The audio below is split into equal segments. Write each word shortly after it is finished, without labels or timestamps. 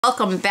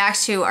Welcome back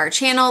to our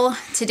channel.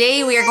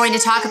 Today we are going to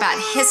talk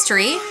about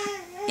history.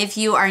 If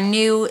you are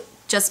new,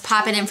 just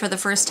popping in for the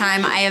first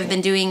time, I have been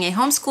doing a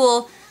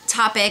homeschool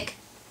topic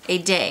a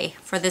day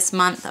for this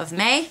month of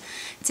May.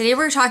 Today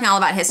we're talking all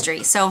about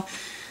history. So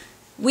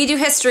we do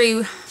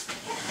history,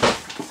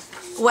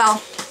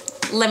 well,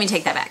 let me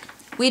take that back.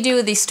 We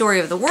do the Story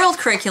of the World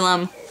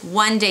curriculum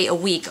one day a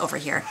week over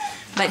here.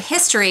 But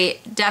history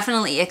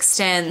definitely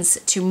extends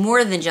to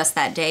more than just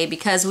that day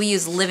because we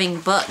use living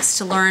books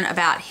to learn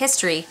about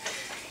history.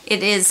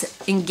 It is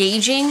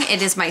engaging.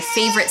 It is my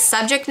favorite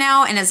subject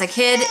now, and as a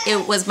kid,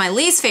 it was my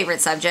least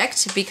favorite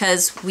subject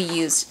because we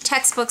used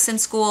textbooks in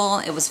school.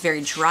 It was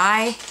very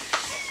dry.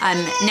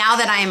 Now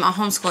that I am a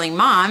homeschooling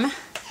mom,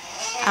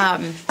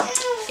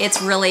 it's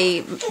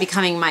really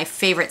becoming my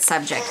favorite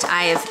subject.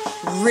 I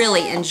have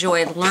really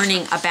enjoyed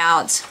learning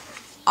about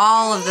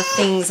all of the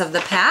things of the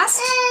past,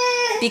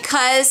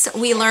 because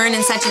we learn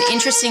in such an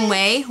interesting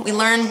way. We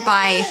learn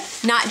by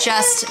not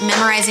just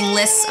memorizing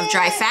lists of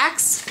dry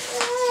facts.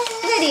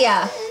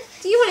 Lydia,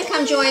 do you want to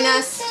come join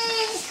us?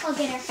 I'll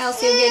get her.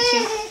 Elsie will get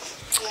you.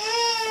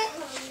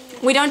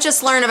 We don't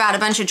just learn about a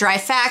bunch of dry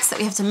facts that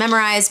we have to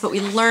memorize, but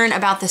we learn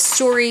about the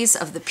stories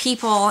of the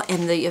people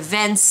and the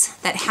events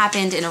that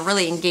happened in a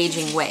really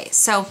engaging way.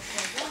 So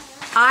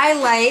I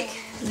like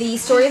the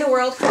Story of the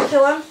World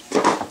curriculum.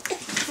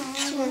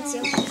 She wants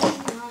you.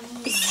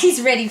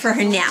 She's ready for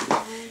her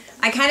nap.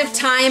 I kind of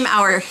time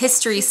our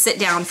history sit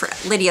down for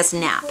Lydia's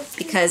nap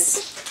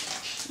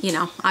because, you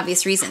know,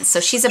 obvious reasons. So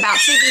she's about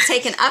to be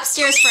taken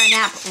upstairs for a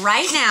nap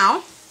right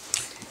now.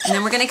 And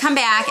then we're going to come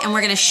back and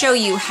we're going to show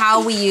you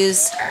how we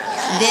use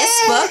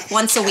this book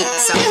once a week.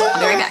 So I'll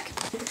be right back.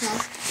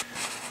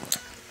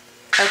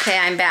 Okay,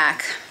 I'm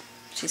back.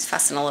 She's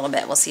fussing a little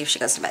bit. We'll see if she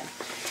goes to bed.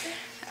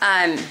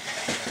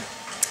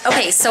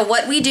 Okay, so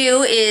what we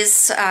do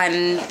is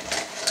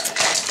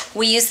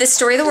we use this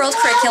Story of the World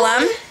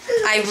curriculum.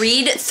 I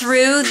read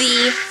through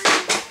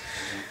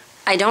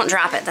I don't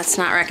drop it, that's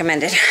not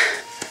recommended.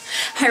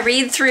 I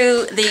read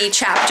through the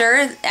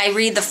chapter. I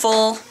read the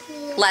full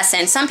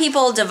lesson. Some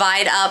people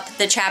divide up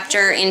the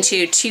chapter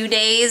into 2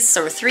 days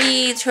or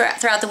 3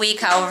 throughout the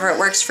week, however it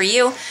works for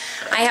you.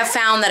 I have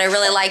found that I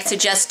really like to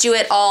just do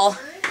it all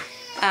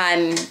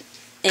in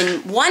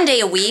one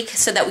day a week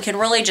so that we can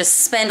really just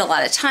spend a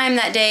lot of time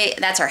that day.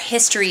 That's our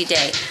history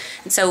day.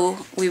 And so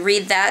we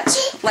read that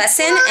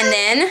lesson, and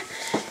then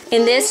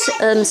in this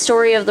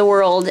Story of the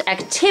World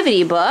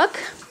activity book,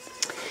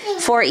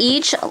 for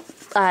each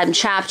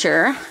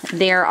chapter,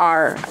 there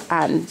are,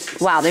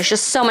 wow, there's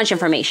just so much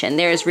information.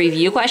 There's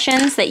review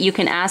questions that you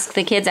can ask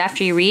the kids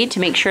after you read to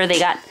make sure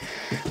they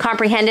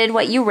comprehended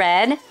what you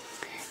read.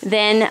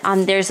 Then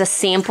there's a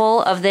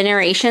sample of the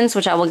narrations,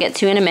 which I will get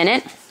to in a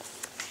minute.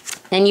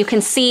 And you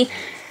can see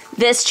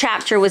this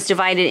chapter was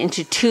divided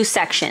into 2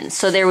 sections.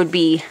 So there would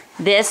be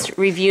this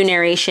review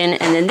narration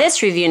and then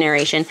this review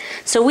narration.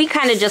 So we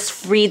kind of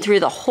just read through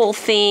the whole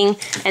thing,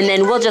 and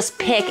then we'll just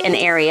pick an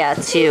area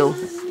to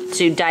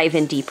dive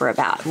in deeper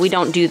about. We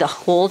don't do the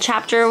whole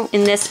chapter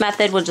in this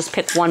method. We'll just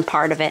pick one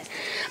part of it.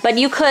 But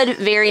you could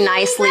very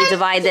nicely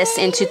divide this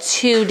into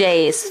 2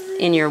 days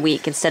in your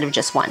week instead of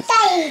just one.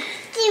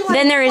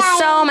 Then there is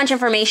so much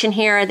information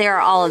here. There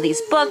are all of these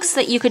books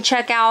that you could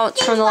check out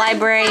from the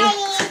library.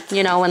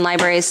 You know, when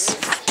libraries,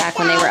 back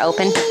when they were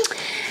open.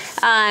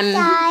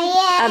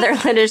 Other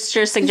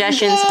literature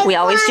suggestions. We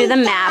always do the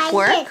map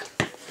work.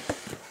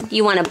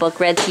 You want a book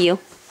read to you?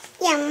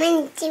 Yeah, I'm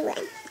going to do it.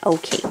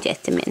 Okay,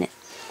 just a minute.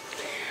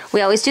 We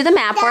always do the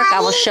map work.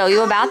 I will show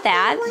you about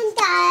that.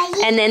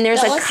 And then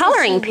there's a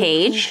coloring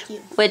page,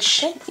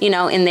 which, you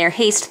know, in their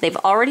haste, they've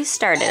already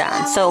started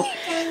on. So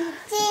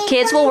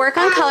kids will work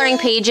on coloring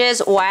pages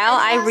while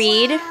I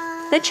read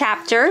the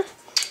chapter.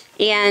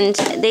 And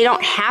they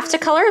don't have to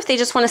color. If they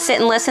just want to sit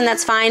and listen,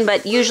 that's fine.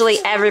 But usually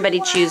everybody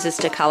chooses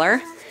to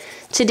color.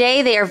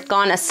 Today they have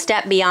gone a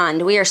step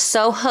beyond. We are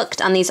so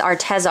hooked on these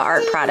Arteza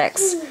art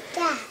products.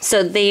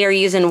 So they are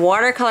using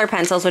watercolor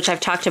pencils, which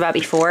I've talked about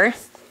before,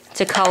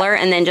 to color,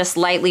 and then just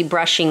lightly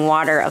brushing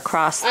water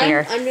across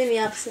there. I'm doing the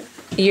opposite.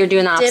 You're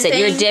doing the opposite.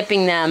 You're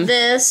dipping them.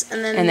 This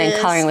and then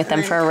this, coloring with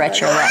them for a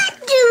retro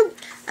look.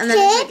 And then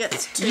it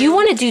gets You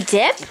want to do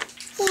dip?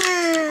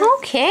 Yeah.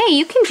 Okay,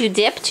 you can do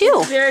dip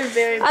too. very,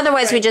 very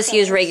Otherwise, we just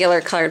use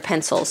regular colored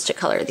pencils to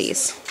color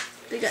these.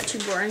 They got too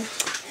boring.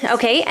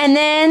 Okay, and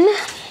then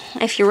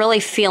if you're really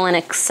feeling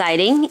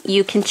exciting,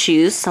 you can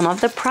choose some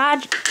of the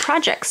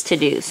projects to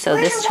do. So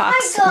this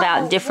talks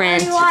about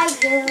different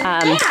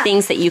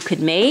things that you could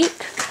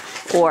make,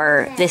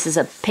 or this is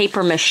a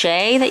paper mache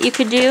that you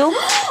could do.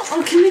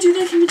 Oh, can we do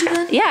that? Can we do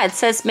that? Yeah, it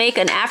says make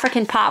an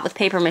African pot with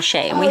paper mache,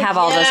 and we have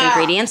all those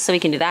ingredients, so we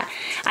can do that.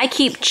 I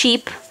keep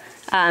cheap,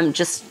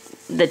 just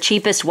the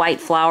cheapest white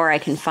flour I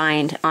can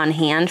find on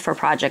hand for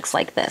projects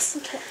like this.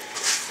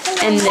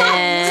 Okay. And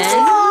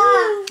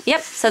then, yep,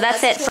 so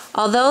that's it.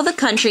 Although the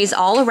countries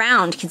all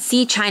around can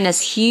see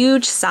China's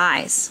huge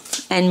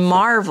size and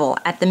marvel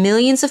at the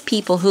millions of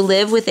people who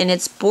live within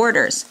its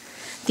borders,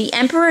 the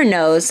emperor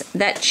knows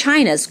that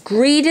China's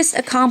greatest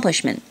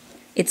accomplishment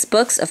its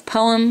books of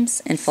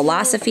poems and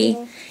philosophy,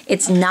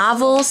 its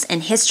novels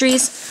and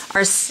histories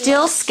are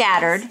still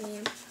scattered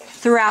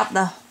throughout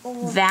the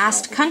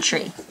vast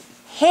country,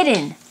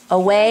 hidden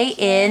away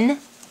in,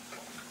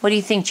 what do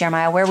you think,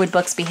 Jeremiah? Where would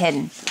books be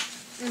hidden?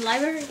 In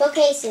libraries?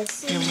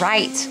 Bookcases. You're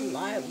right.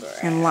 Library.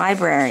 In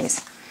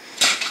libraries.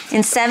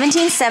 In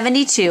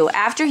 1772,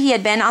 after he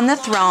had been on the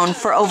throne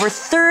for over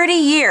 30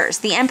 years,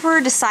 the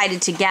emperor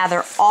decided to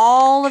gather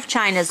all of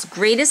China's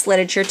greatest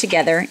literature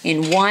together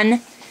in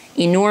one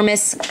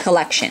enormous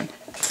collection.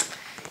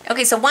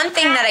 Okay, so one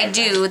thing that I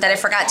do that I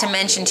forgot to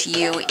mention to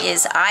you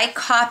is I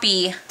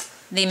copy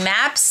the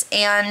maps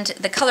and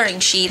the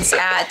coloring sheets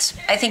at,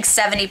 I think,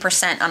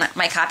 70% on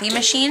my copy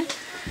machine.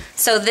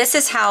 So this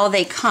is how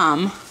they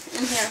come,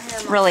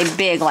 really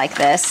big like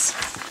this.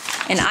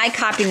 And I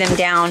copy them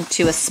down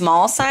to a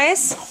small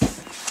size.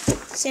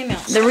 Same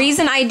else. The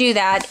reason I do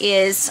that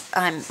is,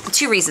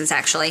 two reasons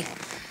actually.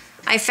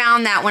 I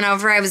found that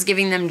whenever I was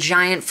giving them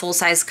giant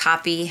full-size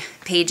copy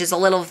pages, a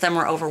little of them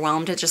were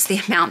overwhelmed at just the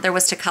amount there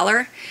was to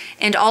color.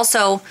 And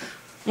also,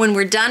 when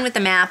we're done with the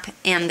map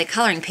and the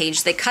coloring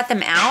page, they cut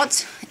them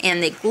out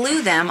and they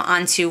glue them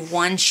onto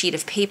one sheet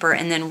of paper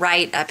and then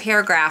write a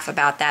paragraph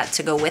about that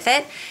to go with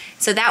it.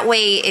 So that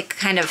way it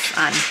kind of,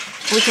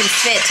 we can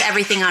fit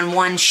everything on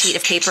one sheet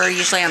of paper,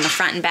 usually on the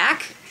front and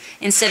back,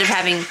 instead of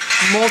having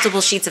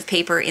multiple sheets of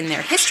paper in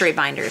their history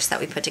binders that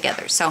we put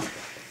together. So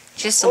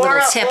just a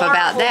little tip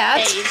about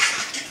that.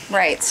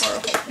 Right,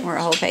 or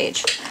a whole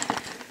page.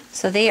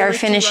 So they are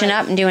finishing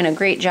up and doing a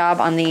great job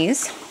on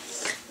these.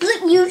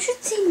 Look, you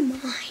should see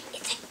mine.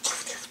 It's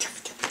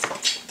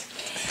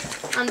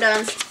like... I'm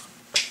done.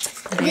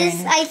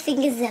 This, I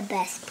think, is the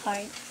best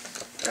part.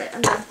 Right,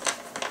 I'm done.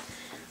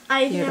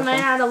 I think I Beautiful. might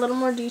add a little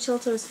more detail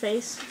to his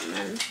face. And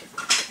then...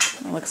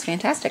 It looks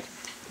fantastic.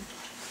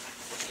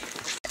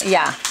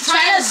 Yeah.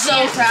 China's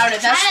so crowded.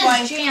 That's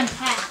why.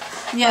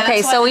 jam-packed. Yeah,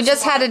 Okay, that's why so we it's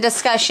just had a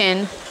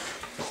discussion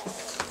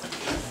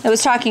that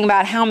was talking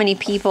about how many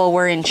people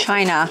were in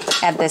China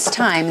at this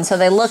time. And so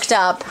they looked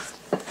up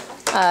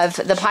of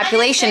the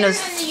population of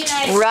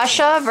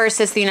Russia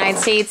versus the United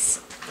States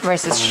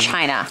versus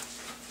China.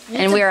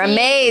 And we are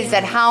amazed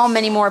at how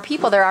many more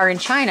people there are in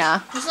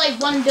China. There's like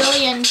 1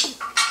 billion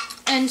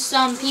and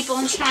some people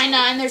in China,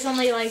 and there's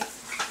only like,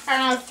 I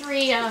don't know,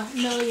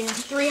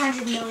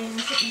 300 million.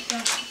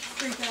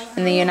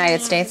 In the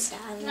United States.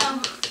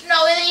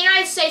 No, in the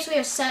United States we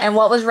have 7. And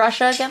what was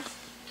Russia again?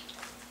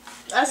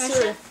 That's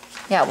true.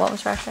 Yeah, what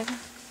was Russia again?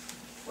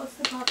 What's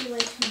the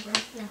population of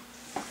Russia?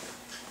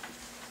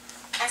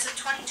 As of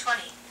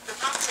 2020, the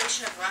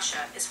population of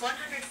Russia is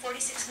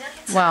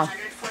 146,745,000. Wow.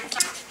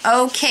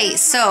 Okay,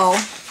 so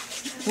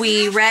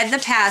we read the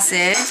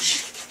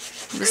passage.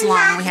 It was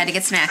long. We had to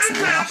get snacks in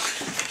the middle.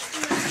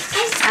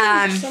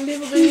 Some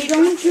people do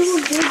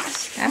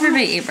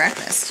Everybody ate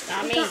breakfast.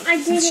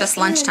 It's just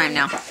lunchtime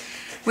now.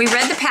 We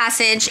read the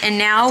passage, and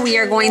now we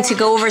are going to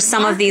go over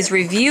some of these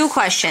review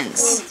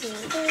questions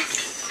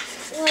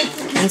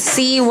and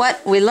see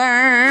what we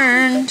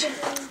learned.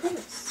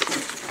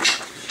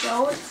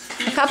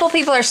 A couple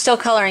people are still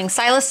coloring.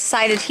 Silas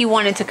decided he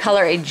wanted to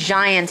color a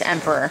giant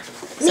emperor.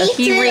 So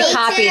he too.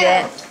 recopied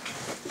it.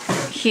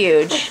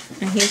 Huge.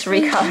 And he's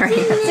recoloring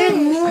it. There's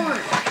more.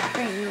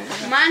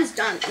 Mine's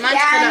done. Mine's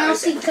Yeah, I cut know out.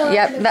 she colored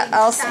Yep, the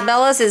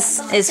Bella's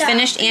is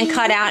finished and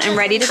cut out and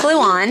ready to glue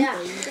on.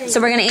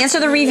 So we're going to answer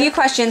the review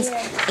questions,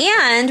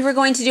 and we're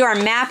going to do our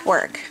map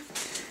work.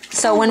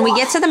 So when we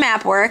get to the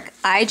map work,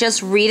 I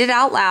just read it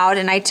out loud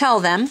and I tell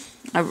them,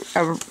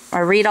 I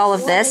read all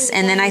of this,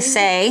 and then I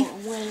say,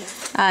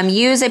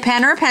 use a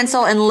pen or a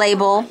pencil and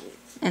label,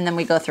 and then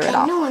we go through it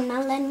all. No, I'm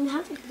not letting him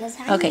have it because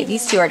I Okay,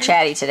 these two are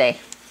chatty today.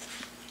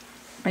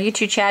 Are you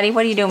two chatty?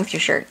 What are you doing with your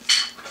shirt?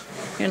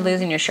 You're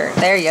losing your shirt.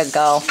 There you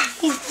go.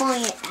 He's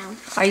pulling it down.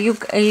 Are you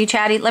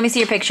chatty? Let me see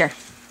your picture.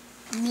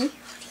 Me?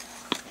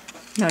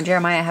 No,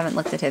 Jeremiah, I haven't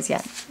looked at his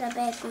yet. The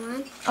big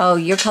one. Oh,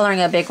 you're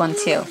coloring a big one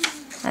too.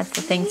 That's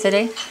the thing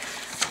today?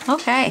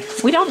 Okay.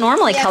 We don't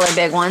normally color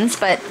big ones,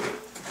 but...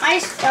 I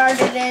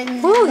started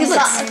in... Ooh, he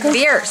looks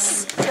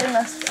fierce.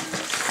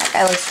 That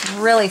guy looks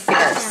really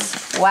fierce.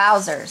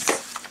 Wowzers.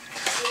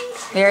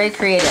 Very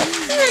creative.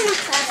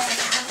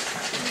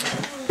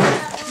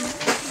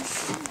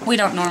 We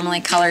don't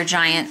normally color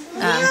giant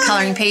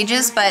coloring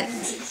pages, but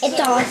It's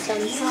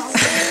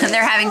awesome.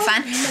 they're having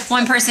fun.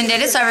 One person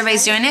did it, so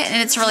everybody's doing it,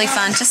 and it's really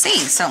fun to see.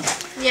 So,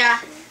 Yeah.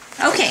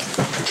 okay.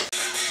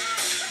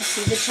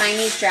 See the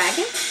Chinese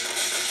dragon?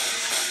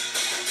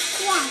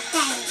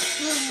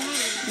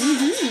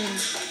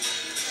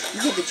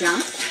 You did the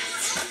jump.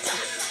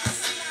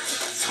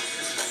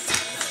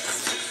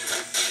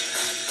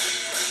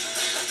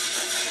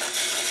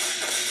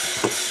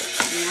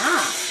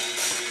 Yeah.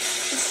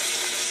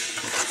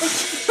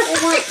 They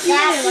want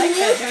that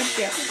to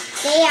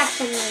move. They have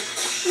to move.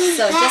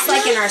 So just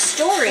like in our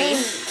story,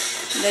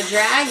 the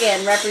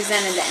dragon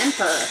represented the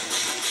emperor.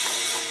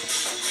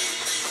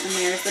 And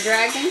there's the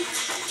dragon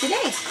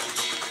today.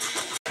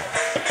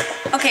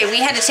 Okay, we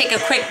had to take a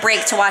quick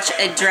break to watch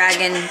a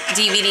dragon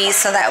DVD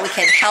so that we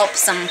could help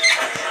some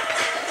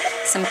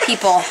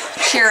people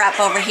cheer up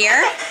over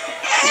here.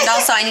 And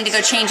also I need to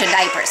go change a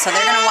diaper. So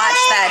they're gonna watch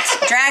that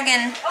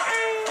dragon,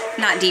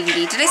 not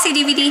DVD. Did I say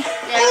DVD?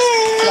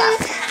 Yeah.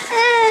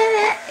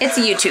 It's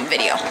a YouTube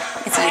video.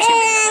 It's a YouTube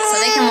video. So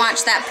they can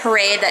watch that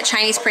parade, that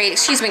Chinese parade.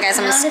 Excuse me guys,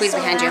 I'm gonna squeeze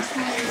behind you.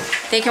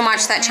 They can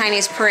watch that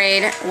Chinese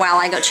parade while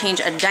I go change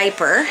a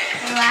diaper.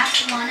 The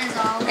last one is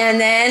all. And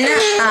then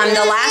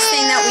the last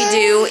thing that we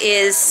do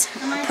is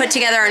put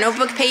together our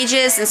notebook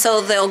pages, and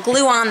so they'll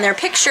glue on their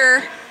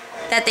picture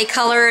that they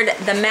colored,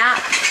 the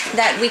map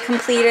that we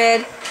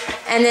completed,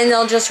 and then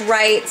they'll just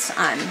write,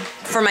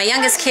 for my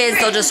youngest kids,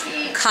 they'll just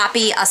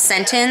copy a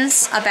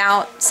sentence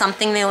about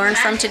something they learned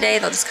from today.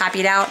 They'll just copy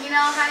it out.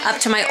 Up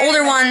to my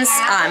older ones,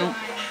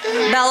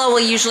 Bella will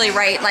usually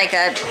write like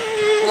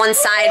one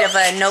side of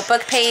a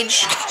notebook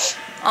page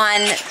on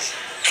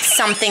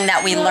something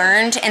that we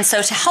learned. And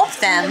so to help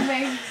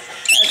them,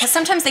 because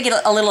sometimes they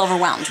get a little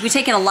overwhelmed. We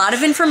take in a lot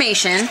of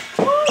information.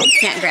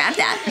 Can't grab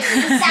that.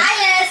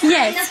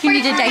 Yes, you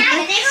need a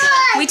diaper.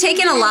 We take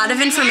in a lot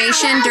of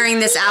information during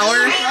this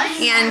hour,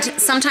 and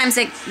sometimes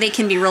they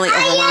can be really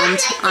overwhelmed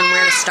on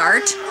where to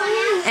start.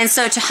 And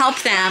so to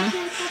help them,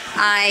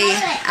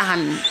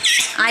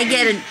 I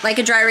get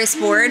a dry erase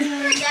board,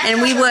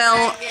 and we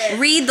will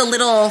read the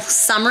little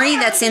summary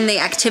that's in the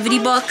activity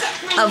book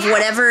of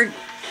whatever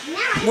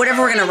we're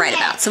going to write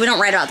about. So we don't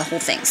write about the whole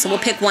thing. So we'll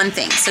pick one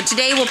thing. So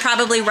today we'll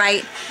probably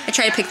write, I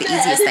try to pick the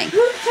easiest thing.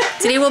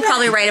 Today we'll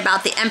probably write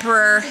about the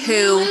emperor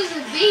who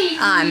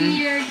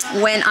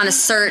went on a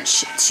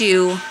search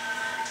to,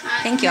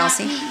 thank you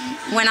Elsie,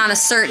 went on a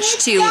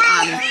search to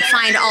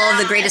find all of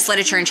the greatest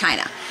literature in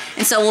China.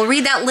 And so we'll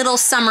read that little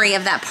summary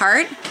of that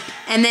part,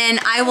 and then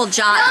I will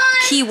jot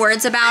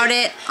keywords about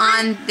it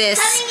on this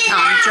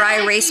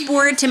dry erase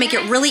board to make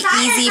it really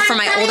easy for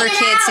my older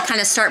kids to kind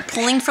of start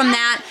pulling from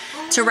that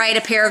to write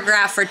a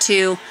paragraph or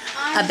two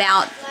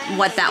about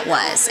what that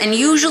was. And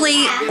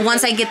usually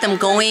once I get them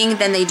going,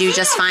 then they do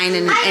just fine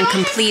and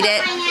complete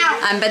it.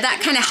 But that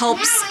kind of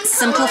helps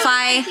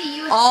simplify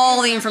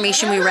all the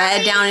information we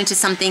read down into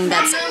something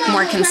that's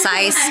more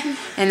concise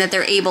and that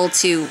they're able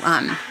to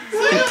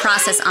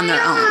process on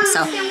their own.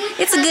 So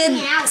it's a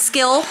good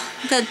skill,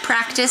 good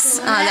practice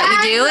that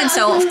we do. And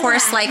so of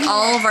course, like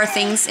all of our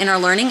things in our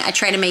learning, I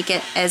try to make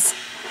it as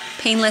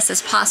painless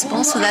as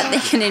possible so that they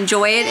can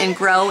enjoy it and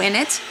grow in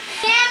it.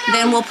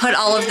 Then we'll put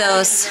all of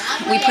those,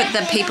 we put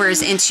the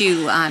papers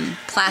into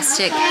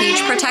plastic page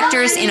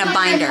protectors in a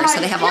binder. So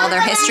they have all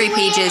their history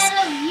pages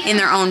in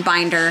their own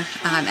binder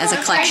as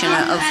a collection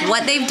of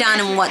what they've done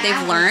and what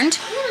they've learned.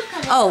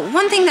 Oh,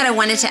 one thing that I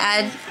wanted to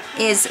add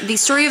is the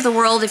Story of the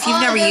World. If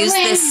you've never used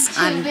this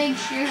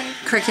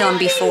curriculum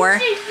before,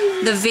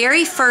 the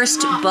very first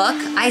book,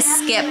 I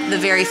skip the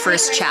very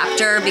first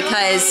chapter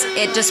because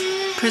it just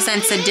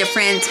presents a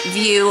different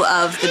view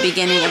of the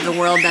beginning of the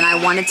world than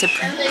I wanted to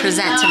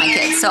present to my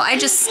kids. So I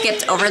just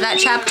skipped over that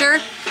chapter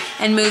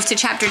and moved to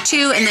chapter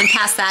 2, and then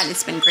past that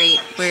it's been great.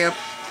 We're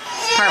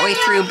partway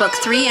through book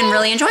 3 and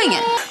really enjoying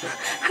it.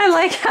 I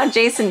like how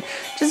Jason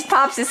just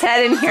pops his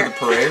head in here. The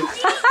parade?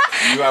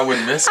 You knew I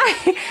wouldn't miss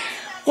it.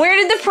 Where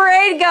did the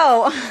parade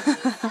go?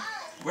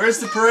 Where's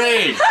the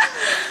parade?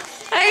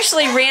 I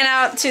actually ran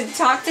out to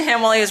talk to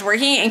him while he was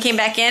working and came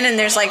back in, and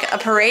there's like a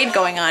parade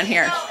going on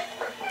here.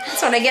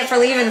 That's what I get for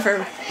leaving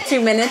for 2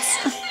 minutes.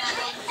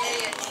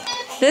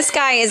 This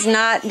guy is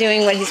not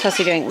doing what he's supposed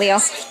to be doing. Leo,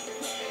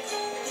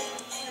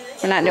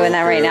 we're not doing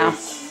that right now.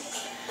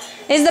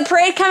 Is the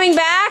parade coming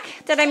back?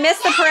 Did I miss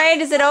the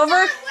parade? Is it over?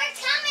 We're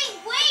coming.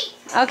 Wait.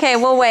 Okay,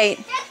 we'll wait.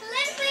 Just a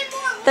little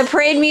bit more. The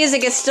parade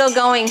music is still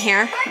going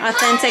here.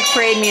 Authentic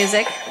parade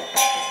music.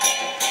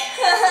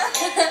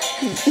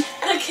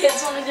 The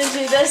kids wanted to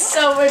do this,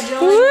 so we're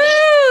doing Woo!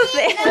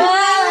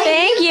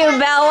 Thank you,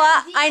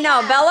 Bella. I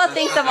know, Bella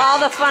thinks of all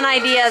the fun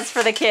ideas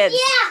for the kids.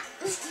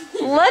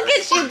 Yeah. Look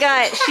at you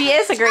guys. She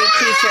is a great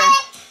teacher.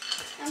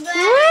 I'm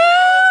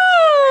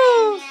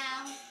Woo!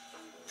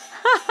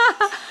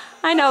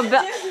 I know,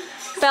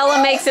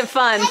 Bella makes it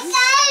fun. Woo!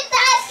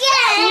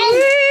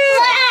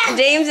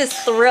 James is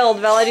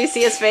thrilled. Bella, do you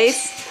see his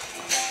face?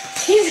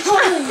 He's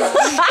holding it.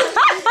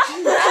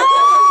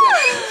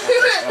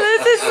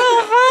 This is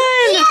so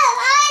fun.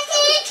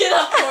 Get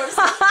up, horse.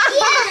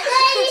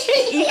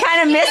 You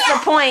kind of missed the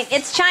point.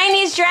 It's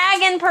Chinese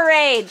Dragon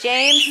Parade,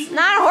 James,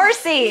 not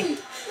horsey.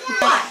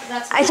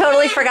 I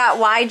totally forgot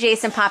why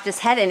Jason popped his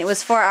head in. It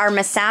was for our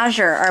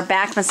massager, our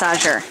back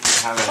massager.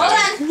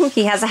 Hold on.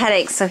 He has a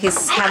headache, so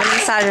he's having a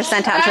massager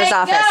sent out to his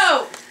office.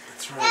 Go.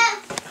 That's right.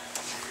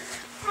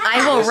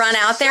 I will run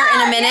out there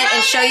in a minute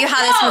and show you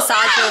how this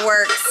massager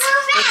works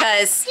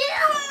because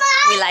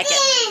we like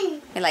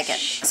it. We like it.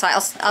 So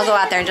I'll go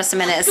out there in just a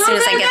minute as soon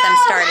as I get them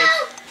started.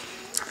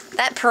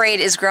 That parade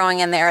is growing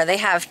in there. They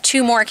have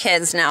 2 more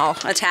kids now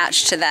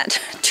attached to that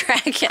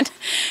dragon.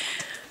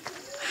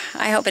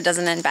 I hope it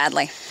doesn't end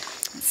badly.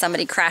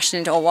 Somebody crashed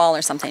into a wall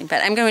or something.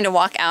 But I'm going to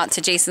walk out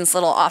to Jason's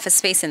little office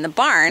space in the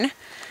barn.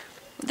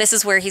 This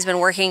is where he's been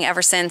working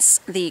ever since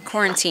the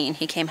quarantine.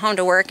 He came home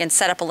to work and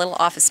set up a little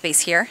office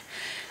space here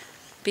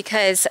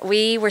because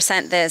we were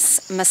sent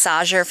this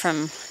massager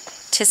from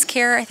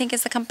Tiscare, I think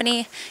is the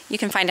company. You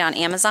can find it on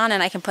Amazon,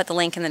 and I can put the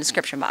link in the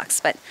description box.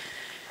 But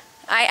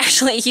I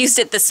actually used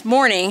it this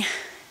morning.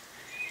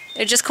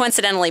 It just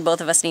coincidentally,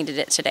 both of us needed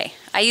it today.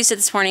 I used it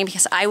this morning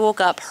because I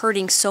woke up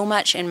hurting so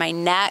much in my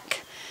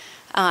neck.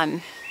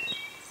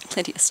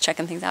 Lydia's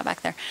checking things out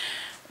back there.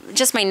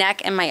 Just my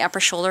neck and my upper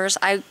shoulders.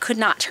 I could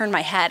not turn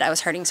my head. I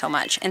was hurting so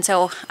much. And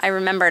so I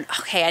remembered,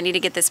 okay, I need to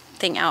get this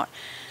thing out.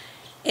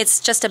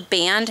 It's just a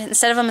band.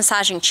 Instead of a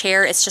massaging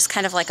chair, it's just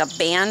kind of like a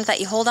band that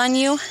you hold on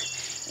you.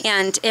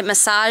 And it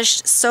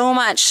massaged so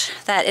much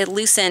that it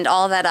loosened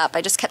all of that up.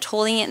 I just kept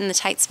holding it in the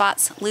tight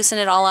spots,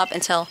 loosened it all up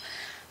until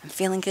I'm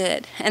feeling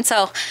good. And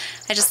so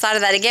I just thought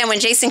of that again when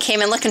Jason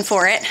came in looking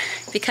for it.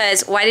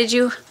 Because why do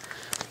you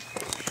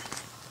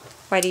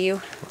need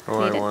it?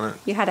 Want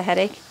it. You had a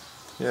headache?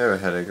 Yeah, I have a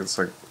headache. It's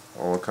like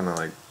all kind of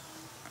like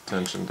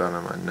tension down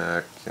on my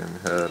neck and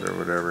head or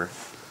whatever.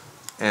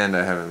 And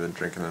I haven't been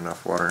drinking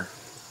enough water.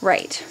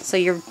 Right. So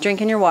you're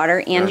drinking your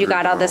water and you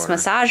got out this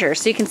massager.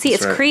 So you can see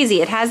it's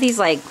crazy. It has these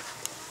like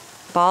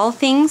ball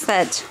things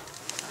that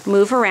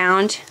move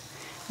around.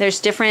 There's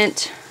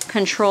different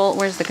control.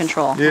 Where's the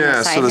control?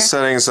 Yeah, so the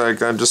settings,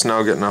 like I'm just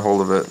now getting a hold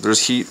of it.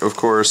 There's heat, of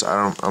course.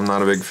 I'm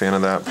not a big fan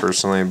of that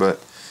personally,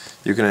 but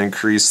you can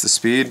increase the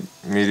speed,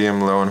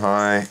 medium, low, and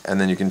high, and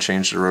then you can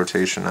change the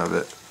rotation of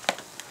it.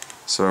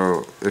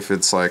 So if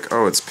it's like,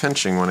 oh, it's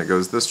pinching when it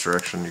goes this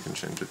direction, you can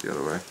change it the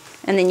other way.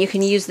 And then you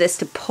can use this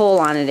to pull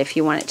on it if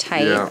you want it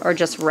tight, or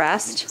just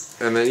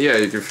rest. And then, yeah,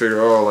 you can figure,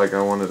 oh, like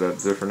I wanted a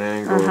different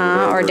angle.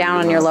 Or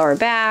down on your lower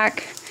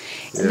back.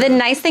 Yeah. The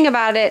nice thing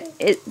about it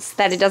is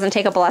that it doesn't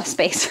take up a lot of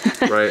space.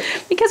 Right.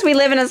 Because we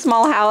live in a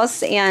small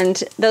house,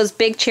 and those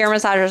big chair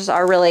massagers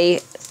are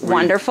really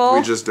wonderful.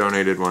 We just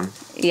donated one.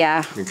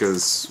 Yeah.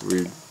 Because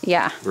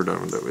we're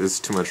done with it. It's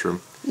too much room.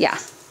 Yeah.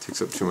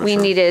 Takes up too much we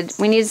room.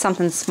 needed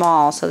something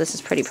small, so this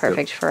is pretty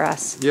perfect for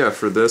us. Yeah,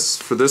 for this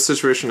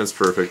situation, it's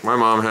perfect. My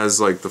mom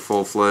has like the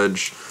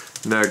full-fledged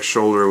neck,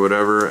 shoulder,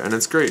 whatever, and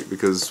it's great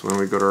because when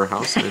we go to our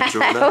house and enjoy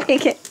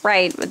that.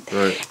 Right.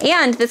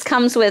 And this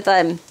comes with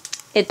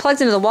it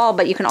plugs into the wall,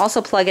 but you can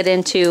also plug it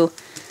into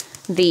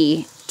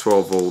the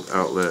 12-volt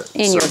outlet.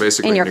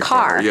 In your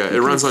car. Yeah, it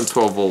runs on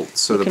 12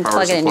 volts, so the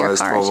power supply is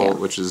 12 volt,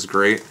 which is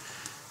great.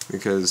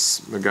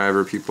 Because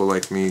MacGyver people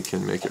like me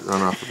can make it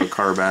run off of a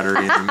car battery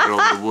in the middle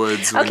of the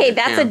woods. Okay,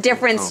 that's a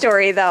different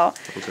story though.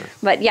 Okay.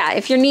 But yeah,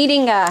 if you're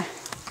needing a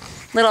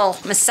little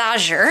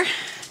massager,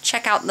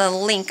 check out the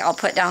link I'll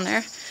put down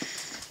there.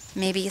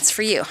 Maybe it's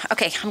for you.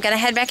 Okay, I'm gonna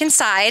head back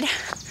inside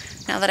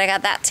now that I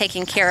got that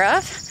taken care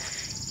of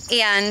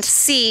and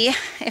see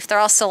if they're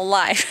all still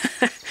alive.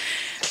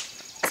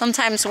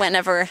 Sometimes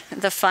whenever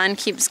the fun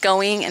keeps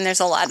going and there's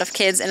a lot of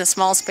kids in a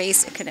small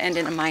space, it could end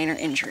in a minor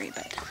injury,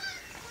 but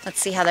let's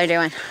see how they're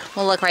doing.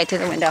 We'll look right through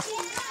the window.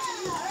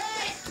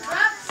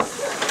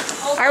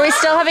 Are we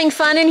still having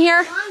fun in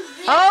here?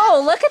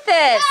 Oh, look at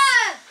this.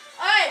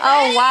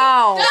 Oh,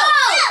 wow.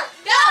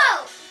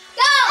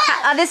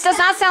 Go! This does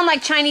not sound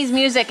like Chinese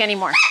music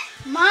anymore.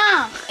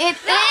 Mom, it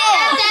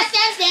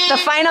is. The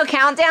final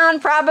countdown?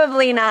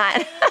 Probably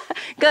not.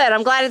 Good,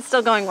 I'm glad it's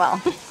still going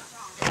well.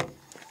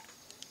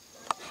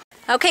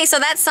 Okay, so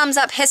that sums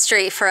up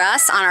history for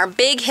us on our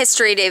big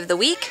history day of the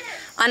week.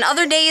 On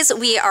other days,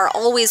 we are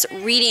always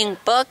reading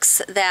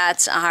books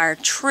that are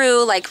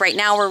true. Like right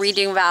now, we're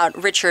reading about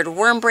Richard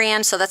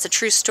Wurmbrand. So that's a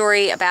true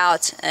story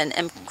about an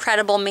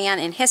incredible man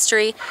in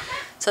history.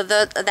 So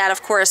that,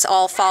 of course,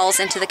 all falls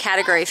into the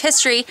category of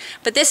history.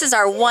 But this is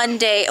our one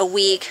day a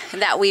week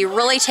that we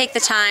really take the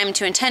time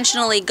to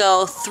intentionally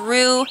go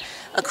through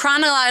a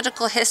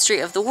chronological history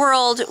of the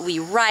world. We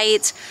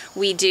write,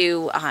 we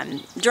do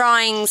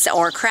drawings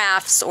or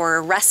crafts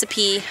or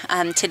recipe.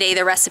 Today,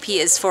 the recipe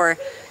is for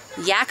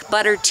yak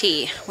butter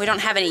tea. We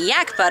don't have any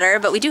yak butter,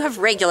 but we do have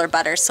regular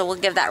butter, so we'll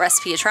give that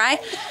recipe a try.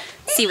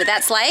 See what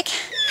that's like.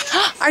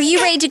 Are you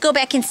ready to go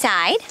back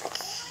inside?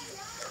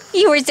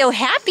 You were so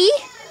happy.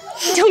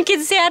 Don't get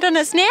sad on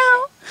us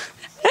now.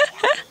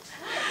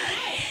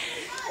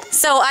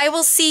 So I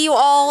will see you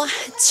all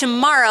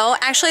tomorrow.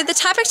 Actually, the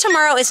topic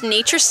tomorrow is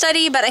nature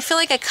study, but I feel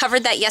like I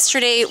covered that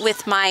yesterday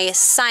with my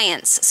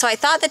science. So I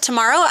thought that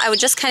tomorrow I would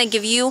just kind of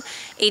give you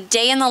a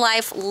day in the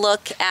life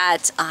look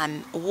at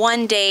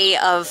one day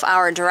of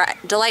our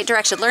Delight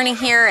Directed Learning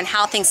here and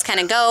how things kind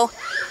of go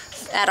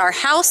at our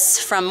house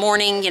from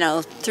morning,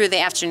 through the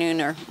afternoon,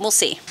 or we'll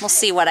see. We'll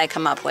see what I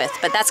come up with.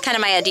 But that's kind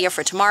of my idea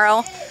for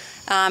tomorrow.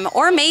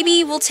 Or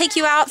maybe we'll take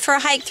you out for a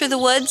hike through the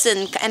woods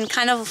and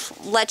kind of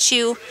let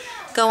you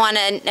go on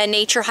a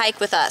nature hike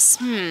with us.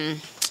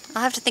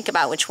 I'll have to think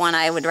about which one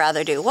I would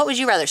rather do. What would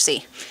you rather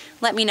see?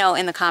 Let me know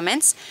in the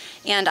comments,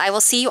 and I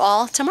will see you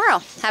all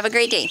tomorrow. Have a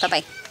great day.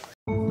 Bye-bye.